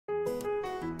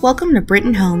Welcome to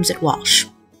Britton Homes at Walsh.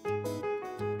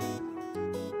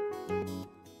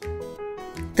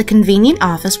 The convenient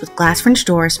office with glass French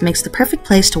doors makes the perfect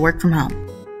place to work from home.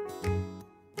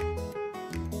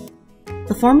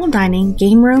 The formal dining,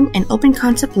 game room, and open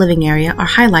concept living area are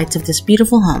highlights of this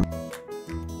beautiful home.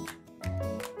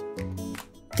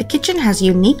 The kitchen has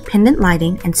unique pendant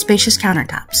lighting and spacious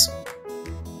countertops.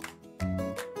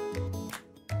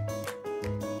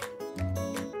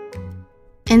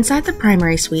 Inside the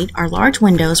primary suite are large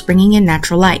windows bringing in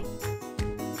natural light.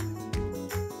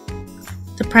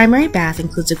 The primary bath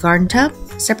includes a garden tub,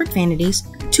 separate vanities,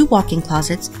 2 walk-in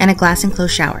closets, and a glass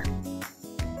enclosed shower.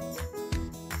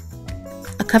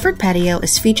 A covered patio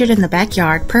is featured in the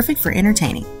backyard, perfect for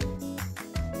entertaining.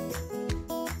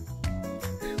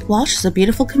 Walsh is a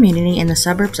beautiful community in the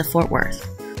suburbs of Fort Worth.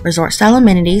 Resort-style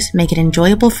amenities make it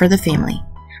enjoyable for the family.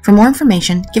 For more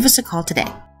information, give us a call today.